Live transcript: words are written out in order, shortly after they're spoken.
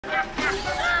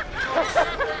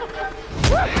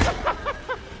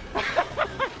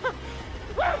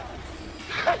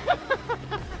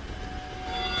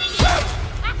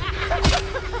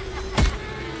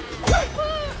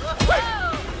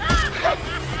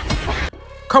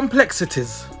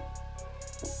Complexities.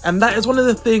 And that is one of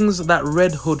the things that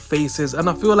Red Hood faces, and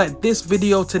I feel like this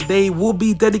video today will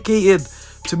be dedicated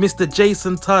to Mr.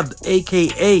 Jason Todd,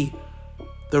 aka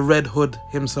the Red Hood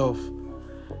himself.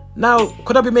 Now,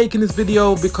 could I be making this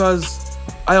video because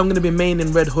I am going to be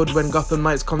maining Red Hood when Gotham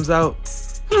Knights comes out?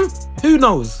 Who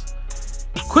knows?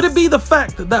 Could it be the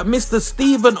fact that Mr.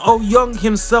 Stephen Oyoung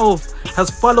himself has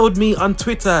followed me on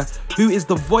Twitter, who is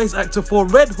the voice actor for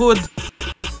Red Hood?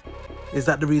 Is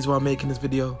that the reason why I'm making this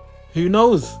video? Who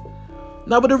knows?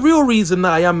 Now, but the real reason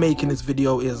that I am making this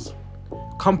video is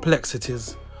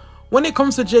complexities. When it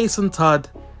comes to Jason Todd,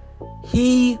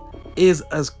 he is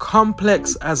as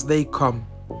complex as they come.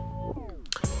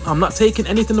 I'm not taking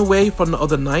anything away from the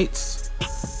other Knights.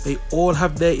 They all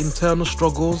have their internal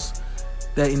struggles,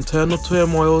 their internal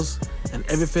turmoils, and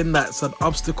everything that's an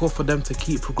obstacle for them to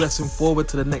keep progressing forward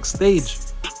to the next stage.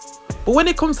 But when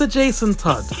it comes to Jason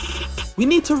Todd, we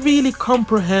need to really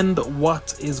comprehend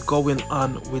what is going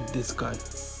on with this guy.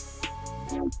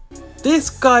 This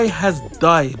guy has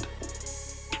died.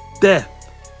 Death.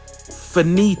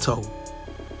 Finito.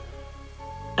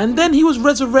 And then he was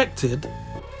resurrected.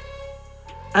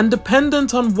 And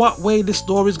dependent on what way this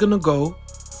story is going to go,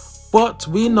 but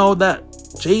we know that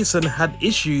Jason had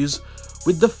issues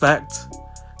with the fact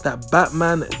that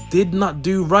Batman did not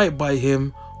do right by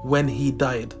him when he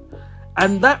died.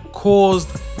 And that caused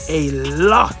a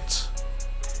lot,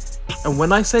 and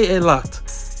when I say a lot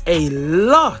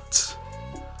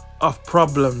of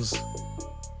problems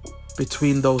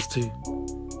between those two.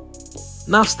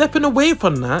 Now, stepping away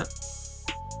from that,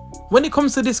 when it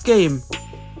comes to this game,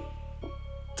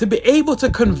 to be able to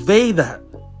convey that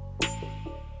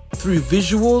through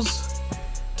visuals,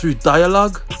 through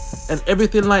dialogue, and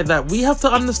everything like that, we have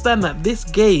to understand that this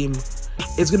game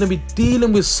is going to be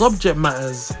dealing with subject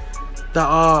matters that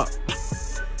are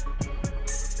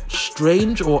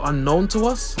strange or unknown to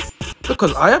us,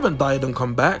 because I haven't died and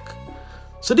come back.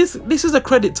 So this is a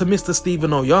credit to Mr.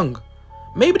 Stephen Oyoung.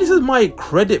 Maybe this is my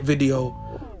credit video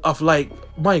of like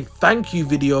my thank you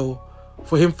video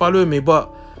for him following me, but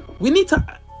we need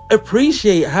to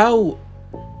appreciate how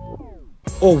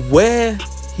or where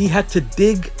he had to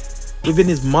dig within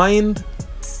his mind,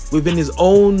 within his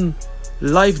own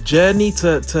life journey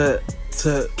to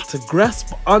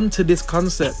grasp onto this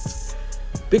concept.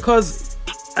 Because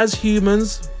as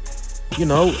humans, you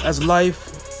know, as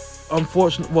life,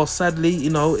 unfortunately, well, sadly, you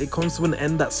know, it comes to an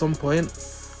end at some point.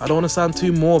 I don't want to sound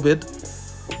too morbid,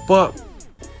 but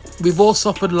we've all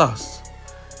suffered loss,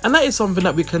 and that is something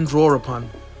that we can draw upon.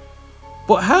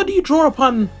 But how do you draw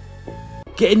upon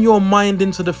getting your mind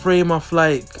into the frame of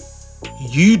like,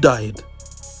 you died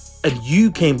and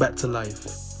you came back to life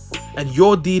and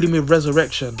you're dealing with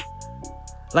resurrection?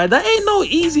 Like, that ain't no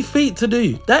easy feat to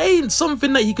do. That ain't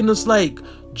something that you can just like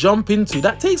jump into.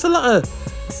 That takes a lot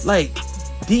of like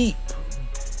deep,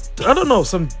 I don't know,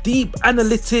 some deep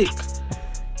analytic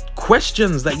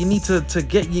questions that you need to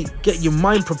get your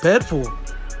mind prepared for.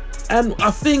 And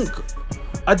I think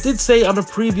I did say on a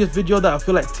previous video that I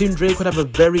feel like Tim Drake would have a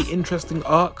very interesting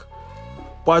arc,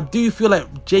 but I do feel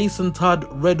like Jason Todd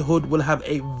Red Hood will have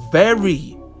a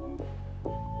very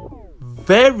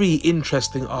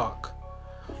interesting arc.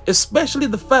 Especially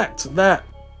the fact that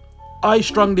I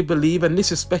strongly believe, and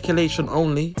this is speculation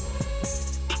only,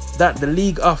 that the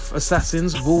League of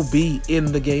Assassins will be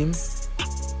in the game.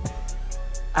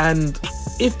 And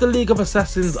if the League of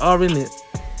Assassins are in it,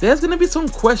 there's going to be some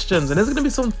questions and there's going to be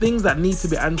some things that need to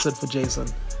be answered for Jason.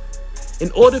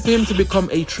 In order for him to become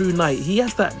a true knight, he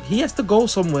has to go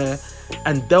somewhere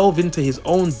and delve into his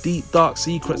own deep dark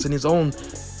secrets and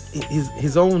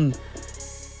his own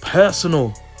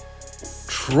personal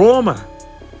trauma.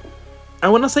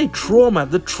 And when I say trauma,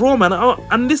 the trauma,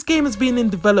 and this game has been in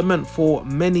development for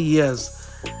many years,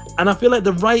 and I feel like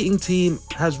the writing team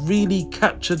has really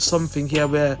captured something here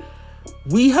where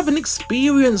we haven't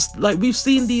experienced. Like, we've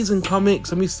seen these in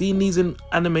comics and we've seen these in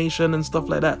animation and stuff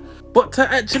like that, but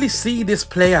to actually see this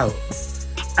play out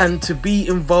and to be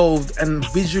involved and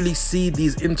visually see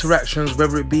these interactions,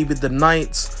 whether it be with the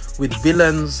knights, with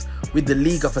villains, with the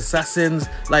League of Assassins,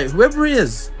 like whoever it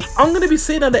is, I'm gonna be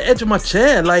sitting at the edge of my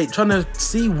chair, like trying to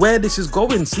see where this is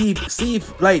going, see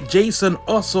if like Jason,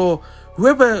 us, or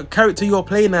whoever character you're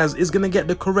playing as is gonna get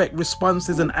the correct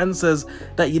responses and answers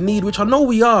that you need, which I know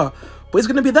we are, but it's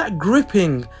gonna be that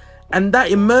gripping and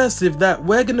that immersive that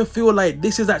we're gonna feel like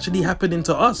this is actually happening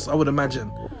to us, I would imagine.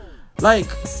 Like,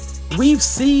 we've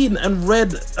seen and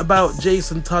read about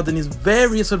Jason Todd and his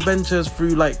various adventures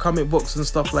through like comic books and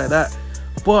stuff like that,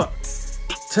 but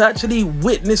to actually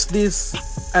witness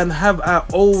this and have our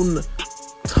own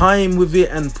time with it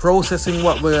and processing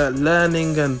what we're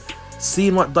learning and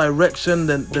seeing what direction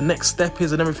the next step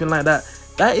is and everything like that,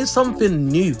 that is something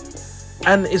new.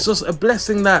 And it's just a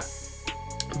blessing that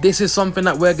this is something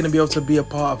that we're going to be able to be a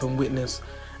part of and witness.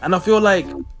 And I feel like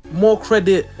more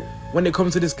credit when it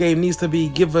comes to this game needs to be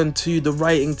given to the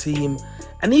writing team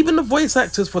and even the voice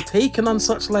actors for taking on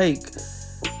such, like,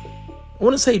 I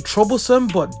wouldn't say troublesome,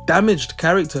 but damaged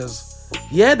characters.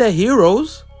 Yeah, they're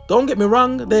heroes. Don't get me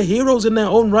wrong. They're heroes in their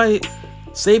own right,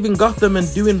 saving Gotham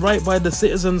and doing right by the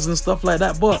citizens and stuff like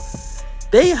that. But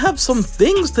they have some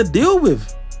things to deal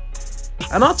with.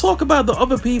 And I'll talk about the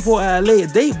other people at a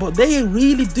later date, but they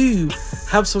really do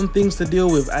have some things to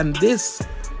deal with. And this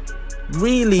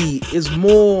really is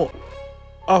more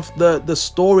of the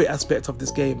story aspect of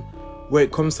this game, where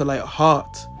it comes to like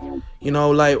heart. You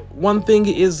know, like one thing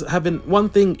is having a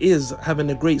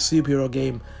great superhero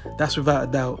game, that's without a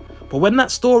doubt. But when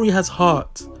that story has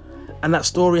heart and that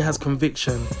story has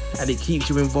conviction and it keeps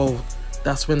you involved,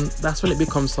 that's when it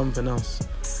becomes something else.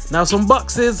 Now some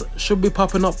boxes should be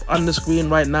popping up on the screen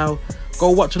right now. Go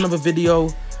watch another video,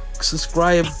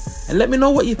 subscribe, and let me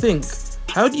know what you think.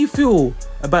 How do you feel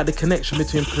about the connection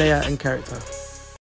between player and character?